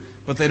do,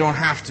 but they don't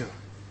have to.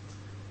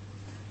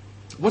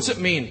 What's it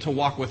mean to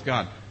walk with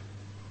God?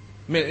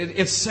 I mean,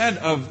 it's said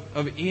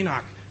of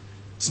Enoch.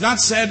 It's not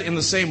said in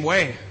the same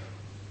way.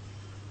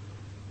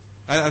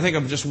 I think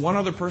of just one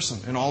other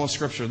person in all of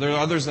Scripture. There are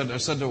others that are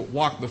said to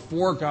walk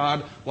before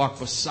God, walk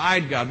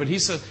beside God, but he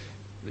said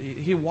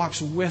he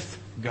walks with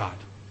God.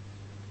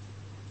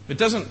 It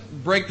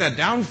doesn't break that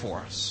down for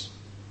us.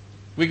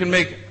 We can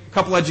make a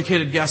couple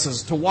educated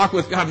guesses. To walk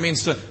with God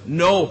means to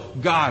know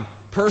God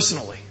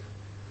personally.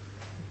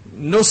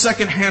 No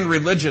second-hand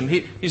religion.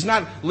 He's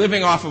not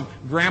living off of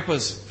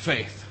grandpa's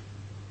faith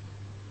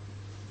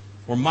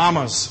or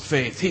mama's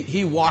faith.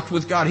 He walked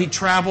with God. He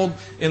traveled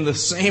in the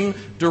same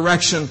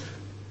direction.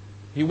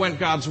 He went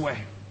God's way.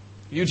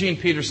 Eugene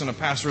Peterson, a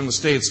pastor in the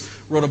States,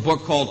 wrote a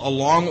book called A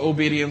Long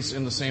Obedience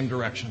in the Same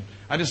Direction.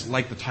 I just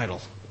like the title.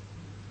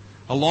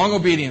 A long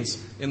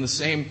obedience in the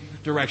same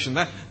direction.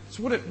 That's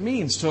what it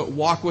means to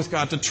walk with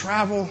God, to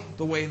travel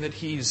the way that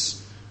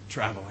He's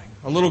traveling.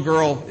 A little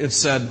girl, it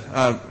said,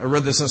 I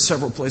read this in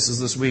several places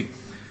this week.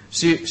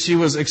 She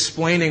was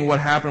explaining what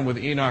happened with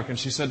Enoch, and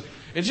she said,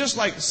 it's just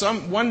like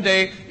one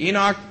day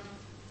Enoch,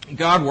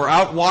 God were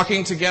out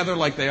walking together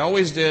like they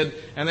always did,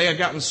 and they had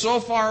gotten so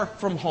far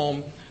from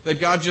home that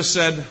God just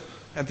said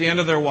at the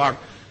end of their walk,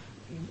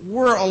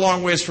 we're a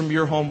long ways from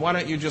your home. Why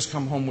don't you just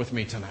come home with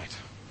me tonight?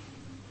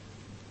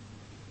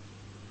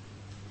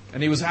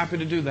 And he was happy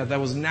to do that.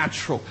 That was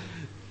natural.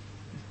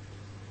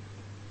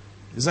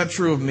 Is that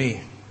true of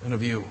me and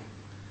of you?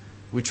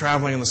 We're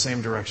traveling in the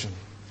same direction.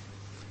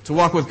 To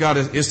walk with God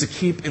is to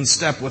keep in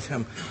step with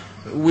Him.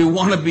 We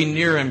want to be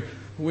near Him.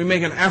 We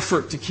make an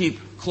effort to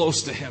keep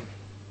close to Him.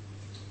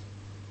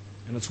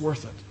 And it's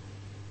worth it.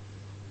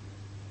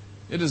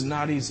 It is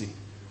not easy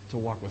to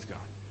walk with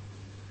God.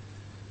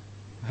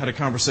 I had a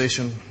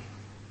conversation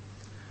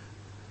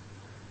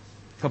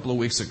a couple of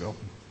weeks ago,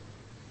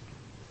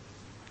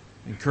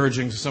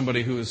 encouraging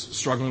somebody who is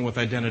struggling with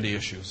identity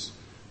issues.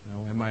 You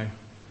know, am I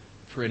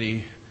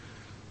pretty?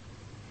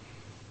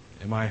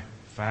 Am I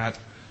fat?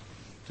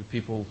 Do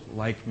people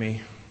like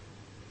me?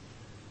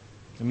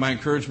 And my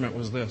encouragement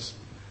was this: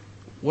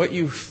 what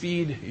you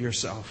feed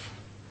yourself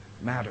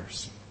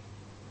matters.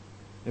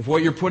 If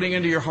what you're putting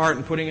into your heart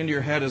and putting into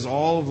your head is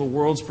all of the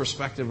world's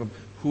perspective of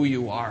who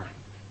you are,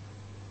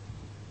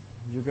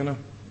 you're going to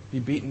be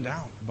beaten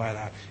down by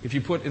that. If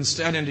you put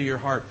instead into your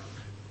heart,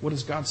 what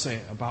does God say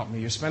about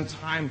me? You spend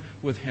time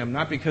with Him,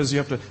 not because you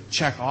have to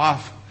check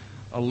off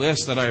a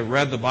list that I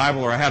read the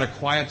Bible or I had a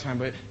quiet time,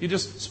 but you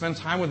just spend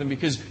time with Him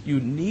because you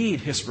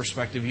need His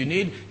perspective. You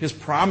need His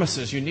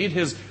promises. You need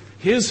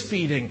His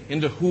feeding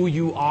into who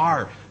you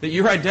are. That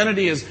your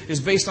identity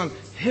is based on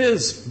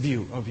His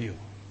view of you.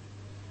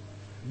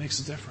 It makes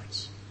a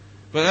difference.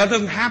 But that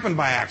doesn't happen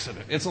by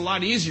accident. It's a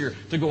lot easier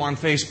to go on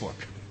Facebook.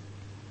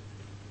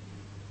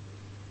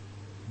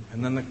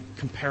 And then the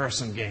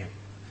comparison game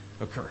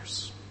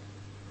occurs.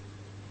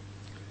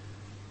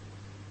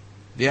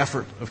 The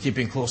effort of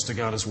keeping close to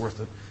God is worth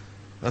it.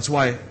 That's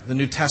why the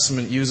New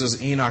Testament uses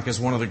Enoch as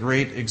one of the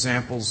great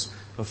examples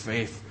of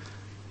faith.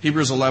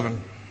 Hebrews 11.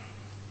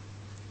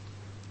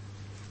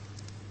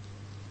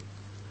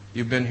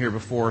 You've been here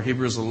before.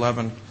 Hebrews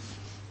 11,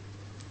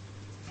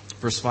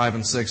 verse 5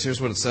 and 6. Here's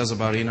what it says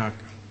about Enoch.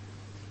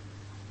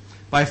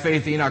 By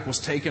faith Enoch was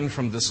taken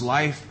from this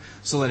life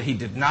so that he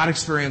did not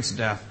experience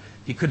death.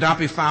 He could not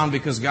be found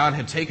because God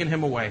had taken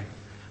him away.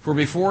 For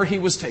before he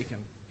was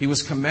taken, he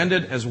was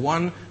commended as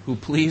one who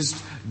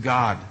pleased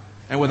God.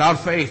 And without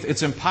faith,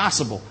 it's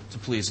impossible to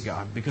please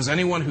God, because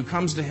anyone who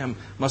comes to Him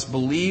must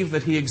believe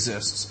that He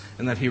exists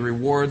and that He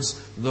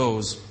rewards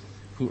those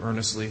who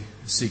earnestly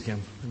seek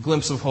Him. A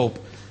glimpse of hope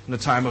in the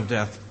time of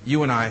death.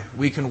 You and I,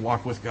 we can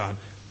walk with God,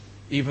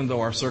 even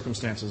though our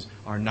circumstances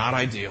are not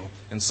ideal,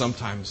 and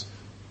sometimes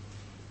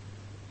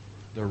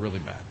they're really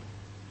bad.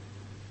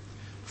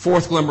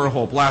 Fourth glimmer of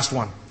hope, last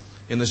one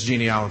in this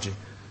genealogy.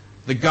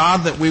 The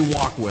God that we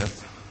walk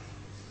with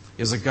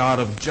is a God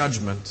of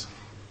judgment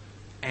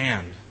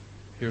and,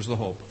 here's the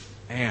hope,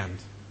 and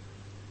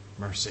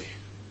mercy.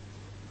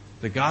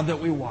 The God that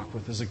we walk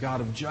with is a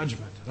God of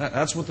judgment.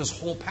 That's what this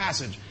whole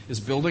passage is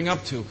building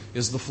up to,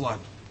 is the flood.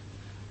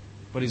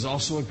 But He's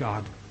also a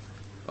God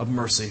of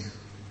mercy.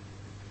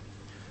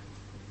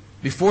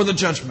 Before the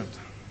judgment,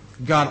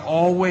 God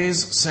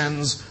always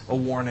sends a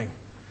warning.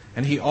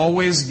 And He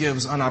always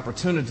gives an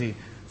opportunity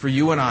for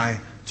you and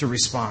I to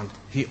respond.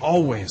 He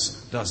always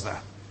does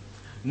that.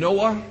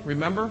 Noah,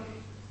 remember?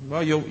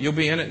 Well, you'll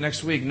be in it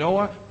next week.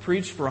 Noah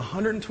preached for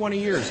 120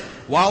 years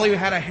while he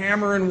had a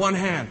hammer in one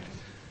hand.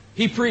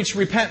 He preached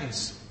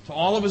repentance to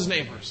all of his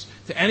neighbors,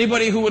 to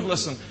anybody who would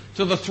listen,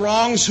 to the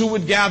throngs who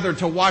would gather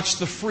to watch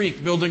the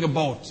freak building a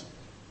boat.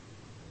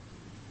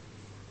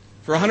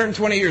 For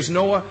 120 years,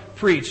 Noah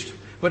preached.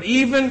 But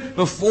even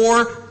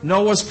before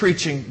Noah's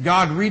preaching,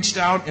 God reached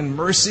out in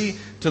mercy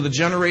to the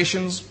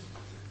generations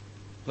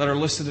that are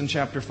listed in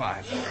chapter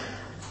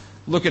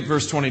 5. Look at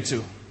verse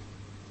 22.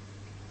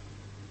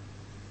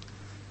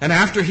 And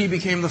after he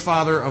became the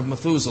father of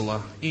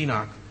Methuselah,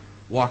 Enoch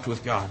walked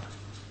with God.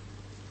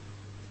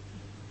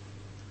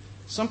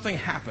 Something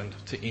happened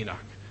to Enoch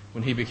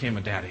when he became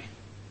a daddy.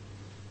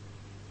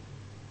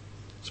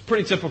 It's a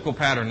pretty typical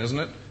pattern, isn't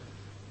it?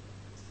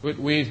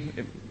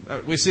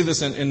 We see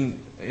this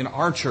in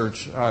our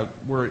church.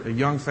 We're a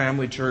young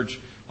family church,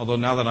 although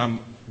now that I'm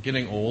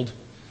getting old,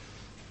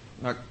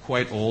 not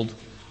quite old,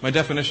 my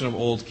definition of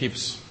old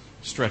keeps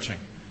stretching.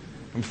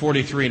 I'm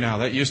 43 now.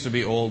 That used to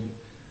be old.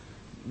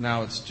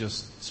 Now it's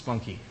just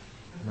spunky,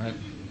 right?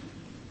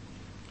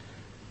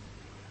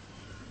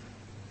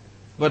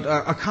 But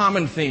a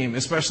common theme,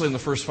 especially in the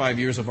first 5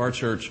 years of our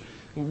church,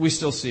 we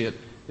still see it,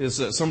 is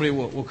that somebody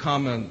will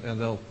come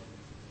and they'll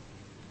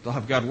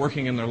have God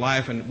working in their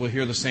life, and we'll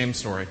hear the same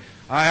story.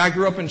 I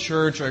grew up in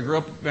church.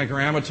 My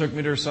grandma took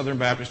me to a Southern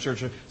Baptist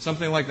church, or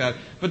something like that.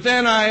 But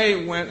then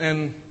I went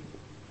and,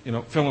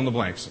 fill in the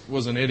blanks.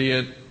 Was an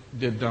idiot,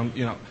 did dumb,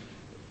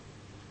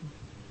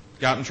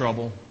 got in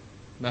trouble,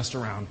 messed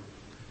around,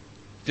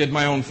 did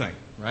my own thing,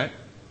 right?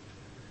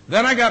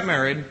 Then I got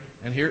married,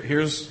 and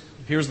here's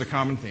the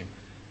common theme.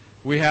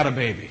 We had a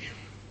baby.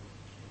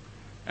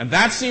 And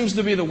that seems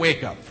to be the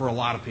wake-up for a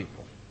lot of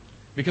people.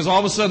 Because all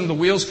of a sudden the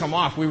wheels come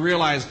off. We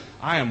realize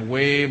I am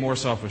way more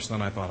selfish than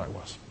I thought I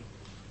was.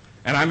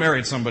 And I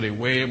married somebody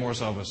way more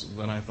selfish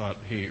than I thought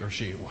he or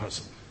she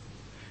was.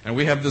 And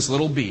we have this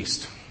little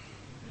beast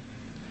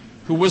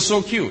who was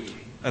so cute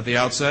at the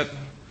outset,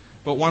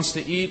 but wants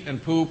to eat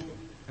and poop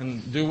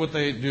and do what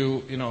they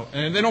do,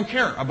 and they don't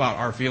care about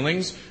our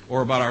feelings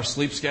or about our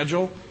sleep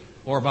schedule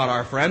or about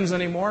our friends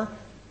anymore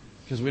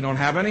because we don't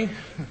have any.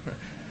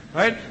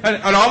 Right?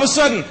 And all of a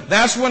sudden,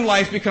 that's when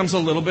life becomes a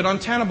little bit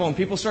untenable, and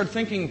people start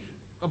thinking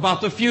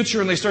about the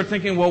future, and they start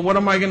thinking, well, what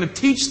am I going to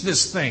teach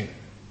this thing?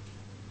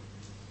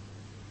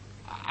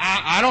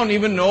 I don't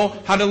even know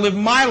how to live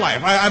my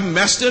life. I've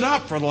messed it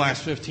up for the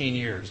last 15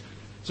 years.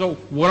 So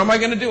what am I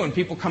going to do? And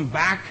people come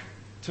back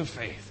to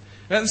faith.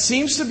 That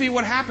seems to be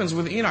what happens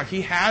with Enoch.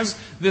 He has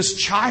this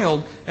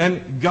child,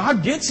 and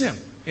God gets him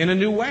in a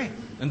new way.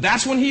 And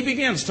that's when he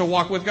begins to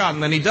walk with God.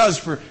 And then he does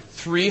for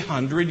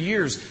 300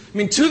 years. I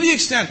mean, to the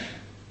extent,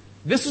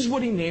 this is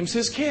what he names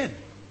his kid.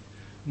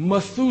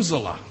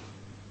 Methuselah.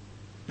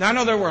 Now, I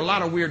know there were a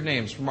lot of weird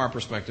names from our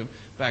perspective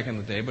back in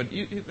the day, but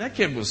that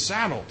kid was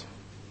saddled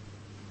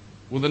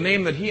with a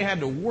name that he had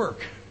to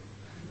work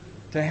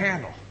to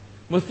handle.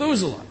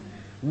 Methuselah.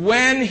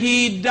 When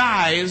he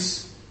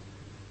dies,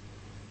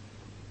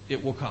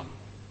 it will come.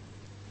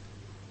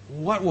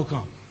 What will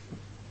come?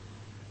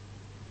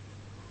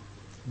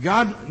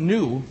 God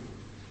knew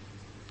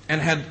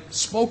and had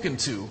spoken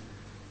to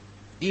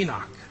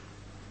Enoch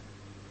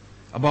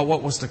about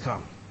what was to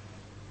come.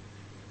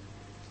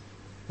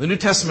 The New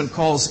Testament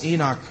calls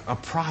Enoch a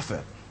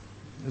prophet.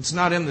 It's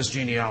not in this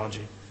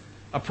genealogy.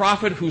 A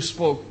prophet who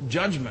spoke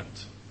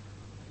judgment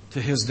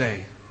to his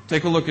day.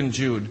 Take a look in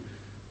Jude,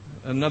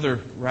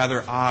 another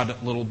rather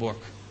odd little book.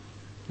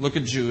 Look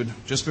at Jude,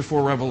 just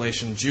before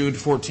Revelation, Jude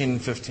 14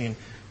 and 15.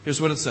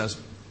 Here's what it says.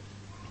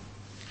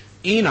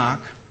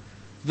 Enoch,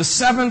 the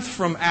seventh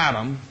from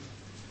Adam,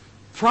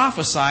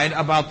 prophesied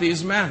about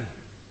these men.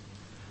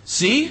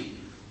 See,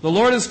 the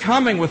Lord is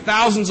coming with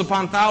thousands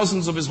upon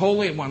thousands of His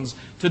holy ones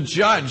to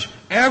judge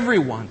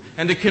everyone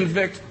and to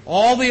convict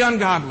all the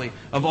ungodly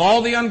of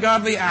all the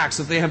ungodly acts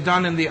that they have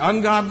done in the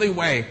ungodly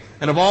way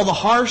and of all the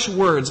harsh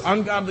words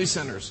ungodly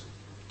sinners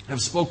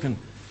have spoken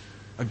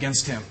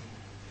against Him.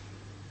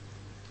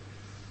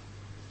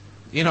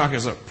 Enoch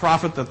is a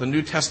prophet that the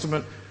New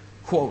Testament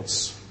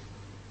quotes.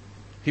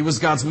 He was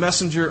God's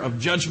messenger of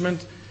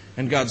judgment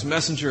and God's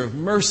messenger of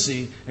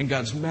mercy and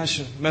God's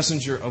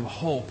messenger of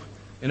hope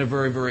in a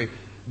very, very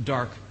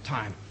dark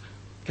time.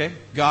 Okay?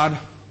 God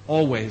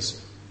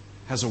always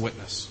has a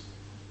witness.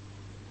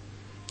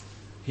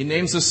 He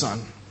names His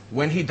son.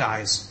 When he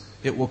dies,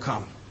 it will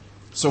come.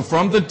 So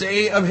from the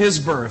day of his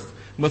birth,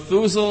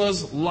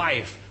 Methuselah's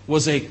life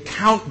was a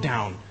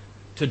countdown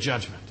to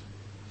judgment.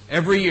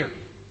 Every year,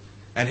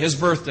 at his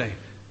birthday,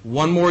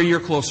 one more year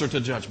closer to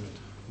judgment.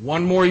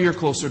 One more year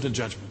closer to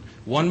judgment.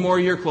 One more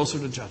year closer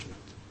to judgment.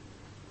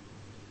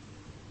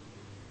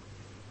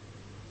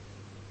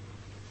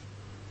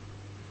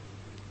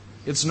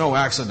 It's no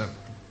accident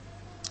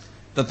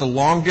that the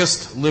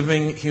longest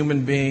living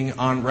human being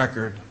on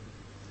record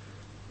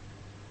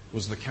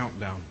was the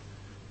countdown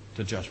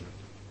to judgment.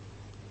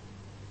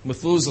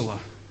 Methuselah,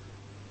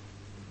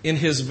 in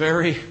his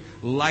very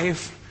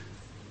life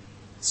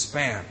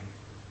span,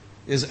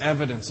 is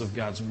evidence of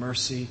God's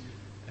mercy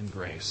and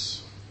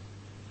grace.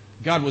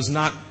 God was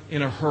not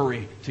in a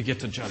hurry to get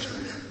to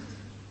judgment.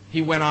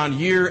 He went on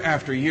year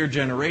after year,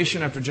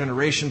 generation after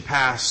generation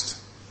passed.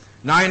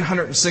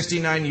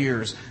 969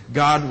 years,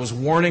 God was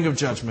warning of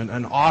judgment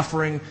and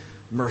offering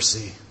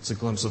mercy. It's a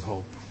glimpse of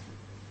hope.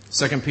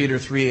 2 Peter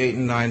 3, 8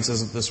 and 9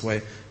 says it this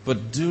way,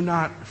 but do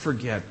not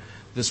forget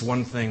this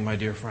one thing, my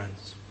dear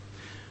friends.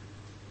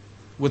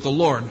 With the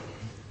Lord,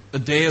 a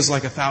day is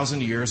like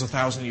 1,000 years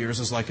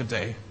is like a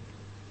day.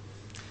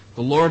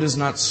 The Lord is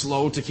not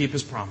slow to keep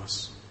His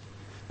promise,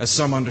 as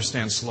some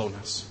understand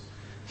slowness.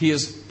 He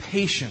is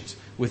patient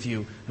with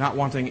you, not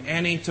wanting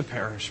any to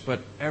perish,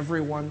 but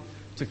everyone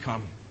to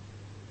come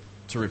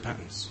to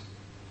repentance.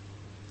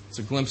 It's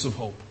a glimpse of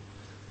hope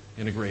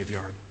in a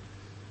graveyard.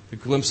 A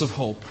glimpse of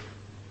hope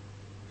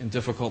in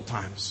difficult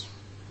times.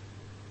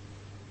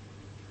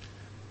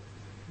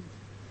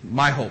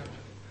 My hope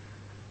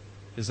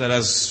is that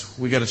as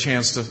we get a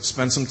chance to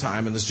spend some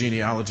time in this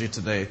genealogy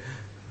today,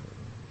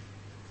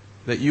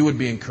 that you would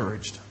be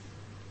encouraged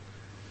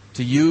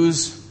to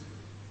use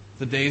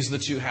the days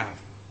that you have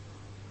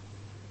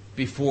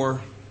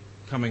before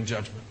coming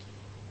judgment,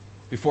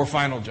 before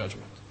final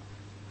judgment.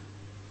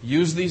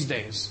 Use these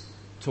days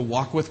to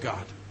walk with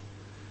God,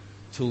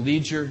 to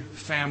lead your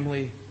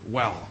family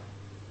well,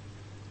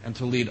 and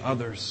to lead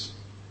others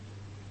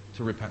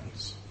to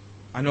repentance.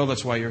 I know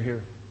that's why you're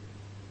here.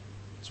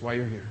 That's why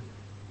you're here.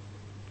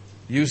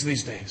 Use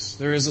these days.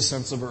 There is a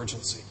sense of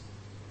urgency.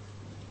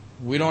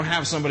 We don't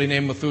have somebody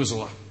named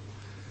Methuselah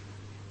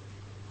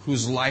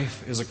whose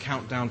life is a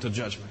countdown to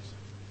judgment.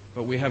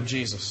 But we have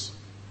Jesus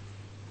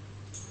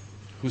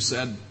who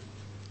said,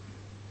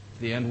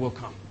 the end will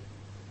come.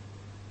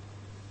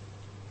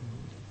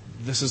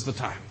 This is the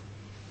time.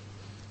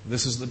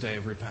 This is the day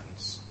of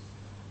repentance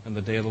and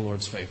the day of the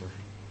Lord's favor.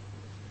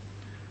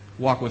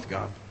 Walk with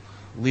God.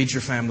 Lead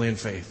your family in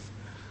faith.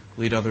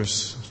 Lead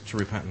others to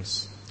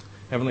repentance.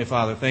 Heavenly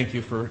Father, thank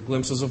you for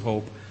glimpses of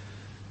hope,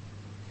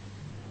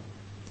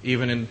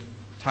 even in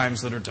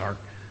times that are dark,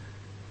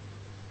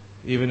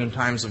 even in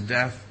times of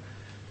death,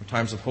 or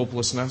times of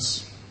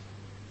hopelessness.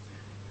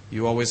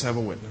 You always have a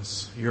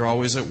witness. You're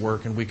always at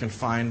work, and we can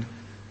find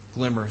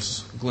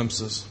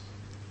glimpses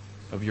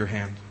of your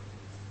hand.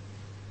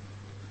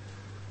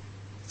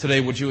 Today,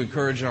 would you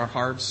encourage our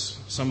hearts?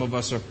 Some of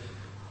us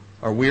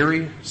are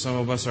weary. Some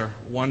of us are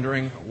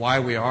wondering why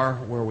we are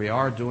where we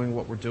are, doing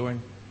what we're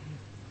doing.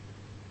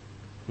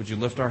 Would you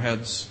lift our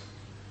heads?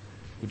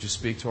 Would you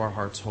speak to our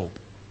hearts' hope?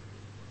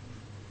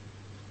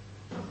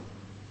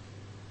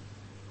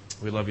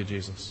 We love you,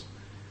 Jesus.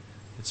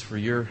 It's for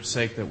your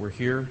sake that we're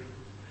here.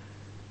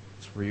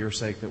 It's for your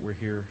sake that we're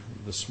here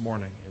this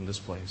morning in this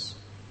place.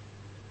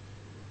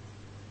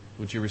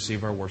 Would you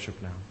receive our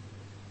worship now?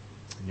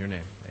 In your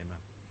name, amen.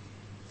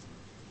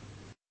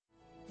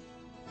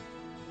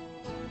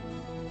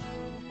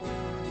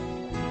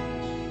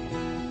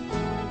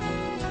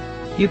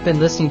 You've been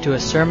listening to a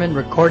sermon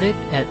recorded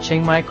at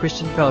Chiang Mai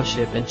Christian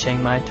Fellowship in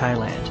Chiang Mai,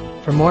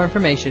 Thailand. For more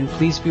information,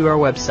 please view our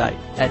website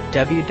at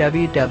www.ccfth.org.